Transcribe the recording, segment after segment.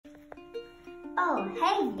Oh,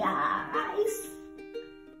 hey guys!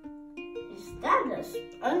 Is that a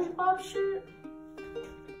SpongeBob shirt?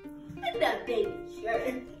 Look at that baby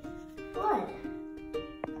shirt. What?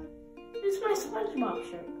 It's my SpongeBob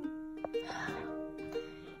shirt.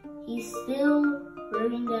 He's still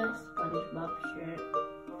wearing that SpongeBob shirt.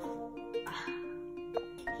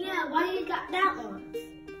 Yeah, why you got that one?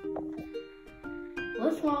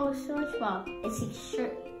 What's wrong with SpongeBob? It's his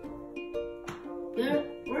shirt.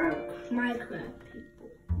 We're Minecraft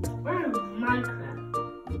people. We're Minecraft.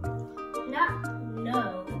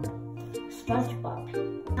 No SpongeBob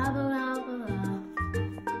people.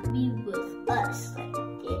 Be with us like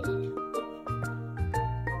this.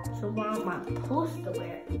 So why am I supposed to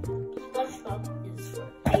wear it? SpongeBob is for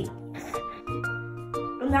babies.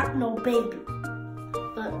 I'm not no baby.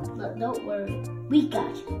 But don't worry, we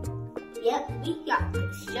got you. Yep, we got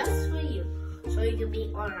this just for you. So you can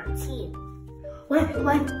be on our team. What?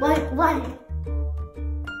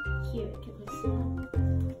 Here, give me some.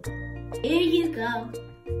 Here you go.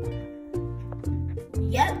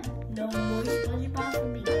 Yep, no more SpongeBob for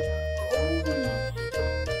me.